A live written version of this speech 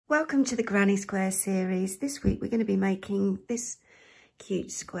Welcome to the Granny Square series. This week we're going to be making this cute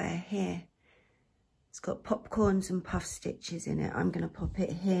square here. It's got popcorns and puff stitches in it. I'm going to pop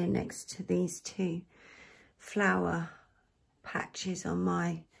it here next to these two flower patches on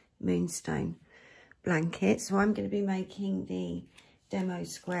my moonstone blanket. So I'm going to be making the demo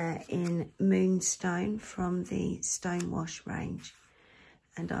square in moonstone from the stone wash range,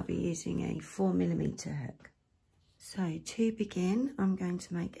 and I'll be using a 4mm hook. So to begin, I'm going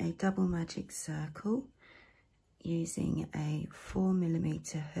to make a double magic circle using a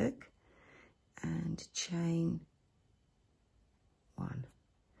 4mm hook and chain 1.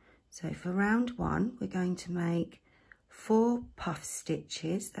 So for round 1, we're going to make 4 puff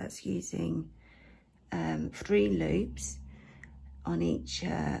stitches. That's using 3 loops on each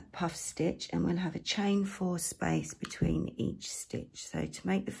puff stitch, and we'll have a chain 4 space between each stitch. So to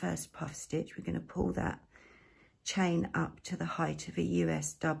make the first puff stitch, we're going to pull that chain up to the height of a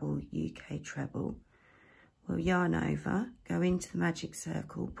US double UK treble. We'll yarn over, go into the magic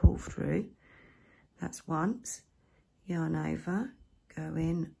circle, pull through. That's once. Yarn over, go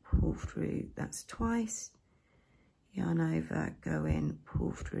in, pull through. That's twice. Yarn over, go in,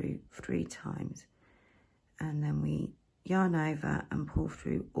 pull through 3 times. And then we yarn over and pull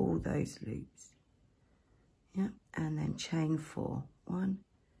through all those loops. Yeah, and then chain 4. 1,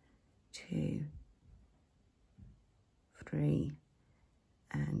 2, 3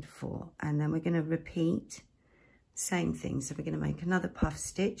 and 4, and then we're going to repeat same thing. So we're going to make another puff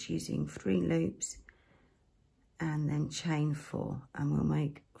stitch using 3 loops and then chain 4, and we'll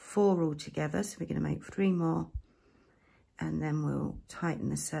make 4 all together. So we're going to make 3 more, and then we'll tighten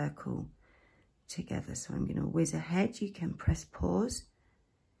the circle together. So I'm going to whiz ahead. You can press pause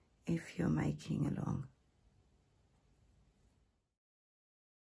if you're making along.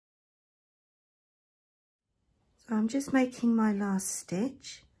 So I'm just making my last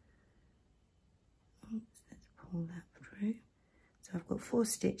stitch. Oops, let's pull that through. So I've got 4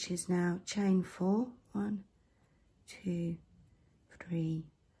 stitches now. Chain 4. 1, 2, 3,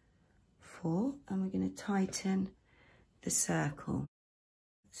 4. And we're going to tighten the circle.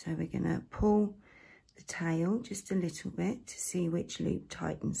 So we're going to pull the tail just a little bit to see which loop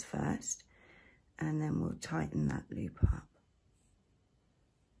tightens first. And then we'll tighten that loop up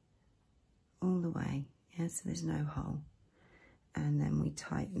all the way. Yeah, so there's no hole, and then we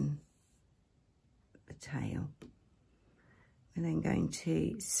tighten the tail. We're then going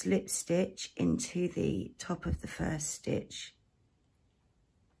to slip stitch into the top of the first stitch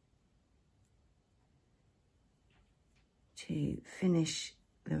to finish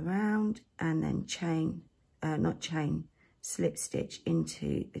the round, and then slip stitch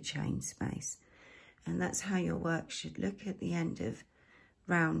into the chain space. And that's how your work should look at the end of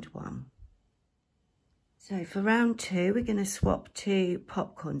round 1. So for round 2, we're going to swap 2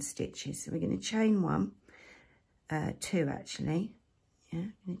 popcorn stitches. So we're going to chain 2 actually. Yeah,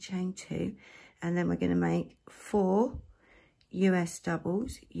 I'm going to chain 2, and then we're going to make 4 US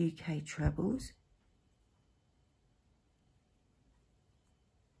doubles, UK trebles.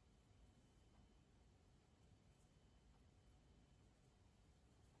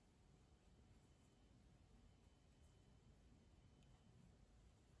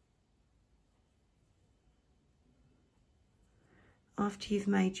 After you've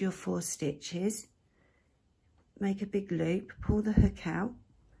made your 4 stitches, make a big loop, pull the hook out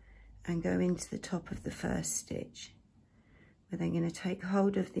and go into the top of the first stitch. We're then going to take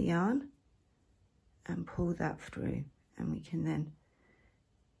hold of the yarn and pull that through, and we can then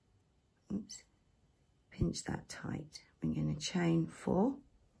pinch that tight. We're going to chain 4.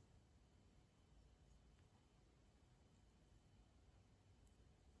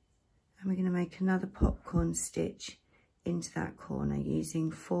 And we're going to make another popcorn stitch into that corner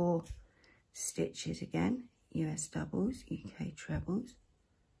using 4 stitches again, US doubles, UK trebles.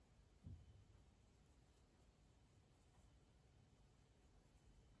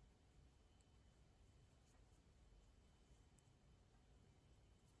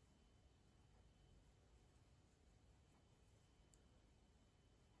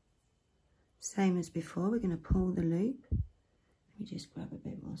 Same as before, we're going to pull the loop. Let me just grab a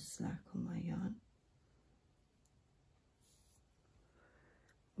bit more slack on my yarn.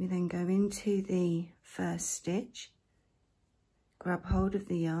 We then go into the first stitch, grab hold of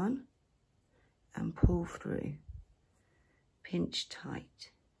the yarn and pull through, pinch tight.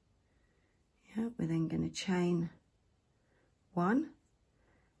 Yeah, we're then going to chain 1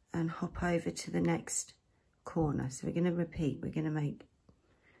 and hop over to the next corner. So we're going to repeat. We're going to make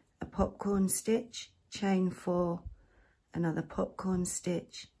a popcorn stitch, chain 4, another popcorn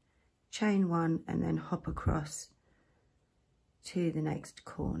stitch, chain 1, and then hop across to the next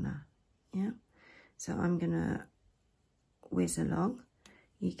corner. Yeah, so I'm gonna whiz along.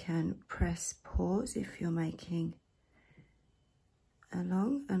 You can press pause if you're making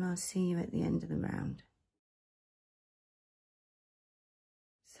along, and I'll see you at the end of the round.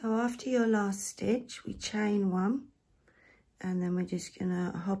 So after your last stitch, we chain 1, and then we're just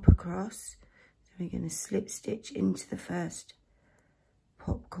gonna hop across. So we're gonna slip stitch into the first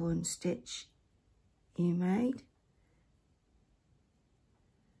popcorn stitch you made.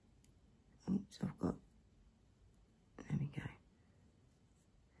 Oops, I've got, there we go.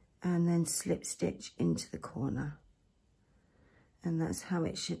 And then slip stitch into the corner. And that's how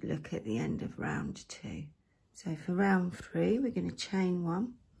it should look at the end of round 2. So for round 3, we're going to chain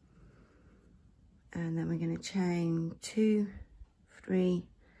 1, and then we're going to chain 2, 3,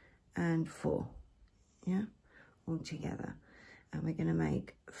 and 4, yeah, all together. And we're going to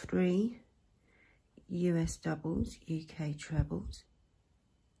make 3 US doubles, UK trebles.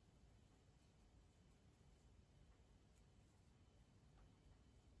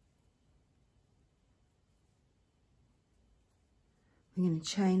 We're going to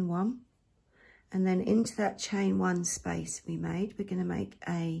chain 1, and then into that chain 1 space we made, we're going to make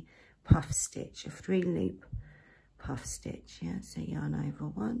a puff stitch, a 3-loop puff stitch. Yeah, so yarn over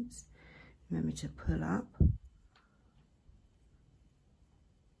once, remember to pull up,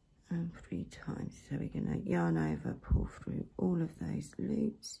 and 3 times. So we're going to yarn over, pull through all of those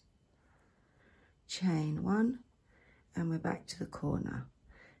loops, chain 1, and we're back to the corner.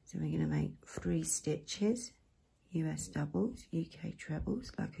 So we're going to make 3 stitches, US doubles, UK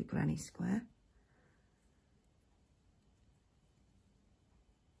trebles, like a granny square.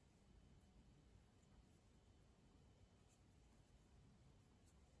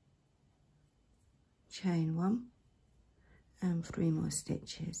 Chain 1, and 3 more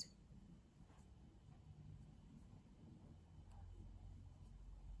stitches.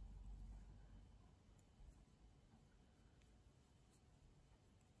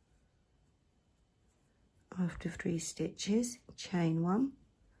 After 3 stitches, chain 1,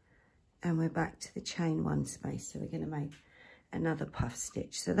 and we're back to the chain 1 space. So we're going to make another puff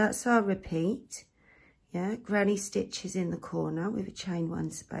stitch. So that's our repeat. Yeah, granny stitches in the corner with a chain 1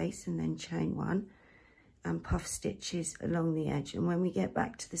 space, and then chain 1, and puff stitches along the edge. And when we get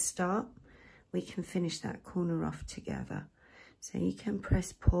back to the start, we can finish that corner off together. So you can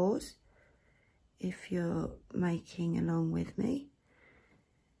press pause if you're making along with me.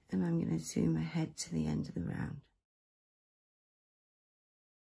 And I'm going to zoom ahead to the end of the round.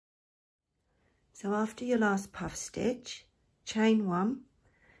 So after your last puff stitch, chain 1,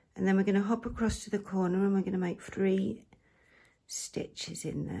 and then we're going to hop across to the corner, and we're going to make 3 stitches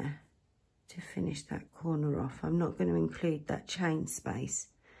in there to finish that corner off. I'm not going to include that chain space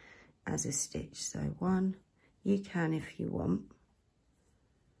as a stitch. So 1, you can if you want.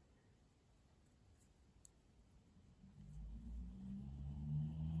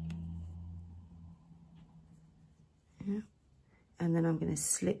 Yeah. And then I'm going to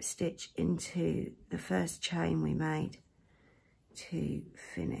slip stitch into the first chain we made to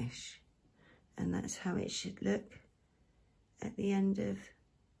finish. And that's how it should look at the end of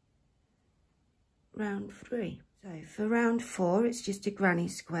round 3. So for round 4, it's just a granny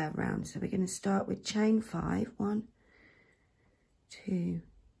square round. So we're going to start with chain 5. 1, 2,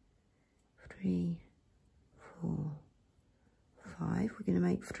 3, 4, 5. We're going to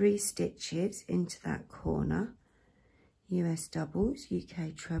make 3 stitches into that corner. US doubles,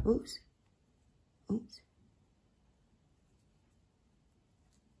 UK trebles. Oops.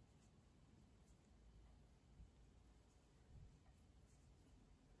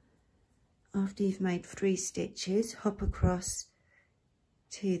 After you've made 3 stitches, hop across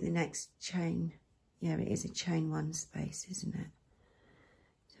to the next chain. Yeah, it is a chain 1 space, isn't it?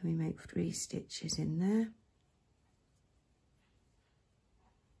 So we make 3 stitches in there.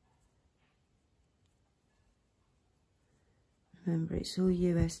 Remember, it's all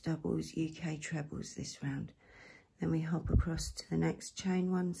US doubles, UK trebles this round. Then we hop across to the next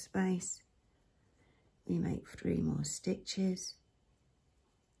chain 1 space. We make 3 more stitches.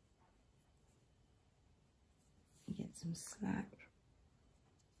 You get some slack.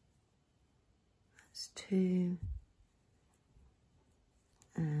 That's 2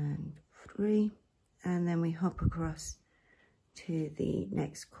 and 3. And then we hop across to the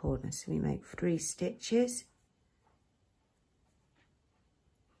next corner. So we make 3 stitches.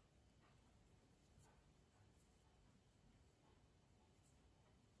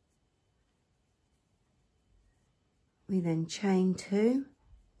 We then chain 2,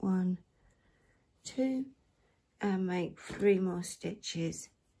 1, 2, and make 3 more stitches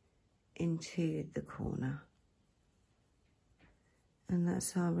into the corner. And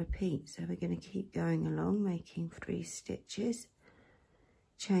that's our repeat. So we're going to keep going along, making 3 stitches,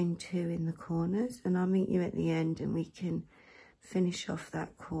 chain 2 in the corners, and I'll meet you at the end and we can finish off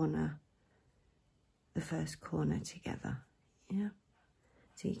that corner, the first corner together. Yeah,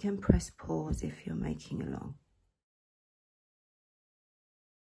 so you can press pause if you're making along.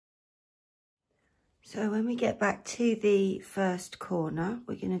 So when we get back to the first corner,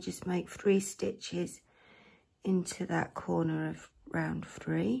 we're going to just make 3 stitches into that corner of round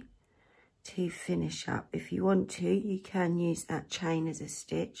 3 to finish up. If you want to, you can use that chain as a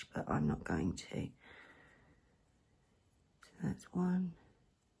stitch, but I'm not going to. So that's 1,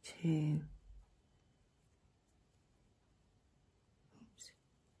 2,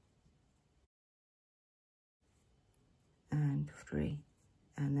 and 3,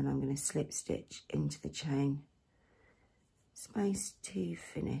 and then I'm going to slip stitch into the chain space to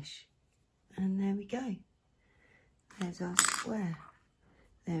finish, and there we go. There's our square.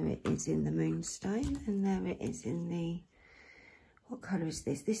 There it is in the moonstone, and there it is in the, what colour is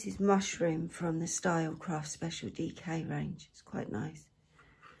this? This is mushroom from the Style Craft Special DK range. It's quite nice.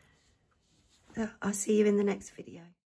 So I'll see you in the next video.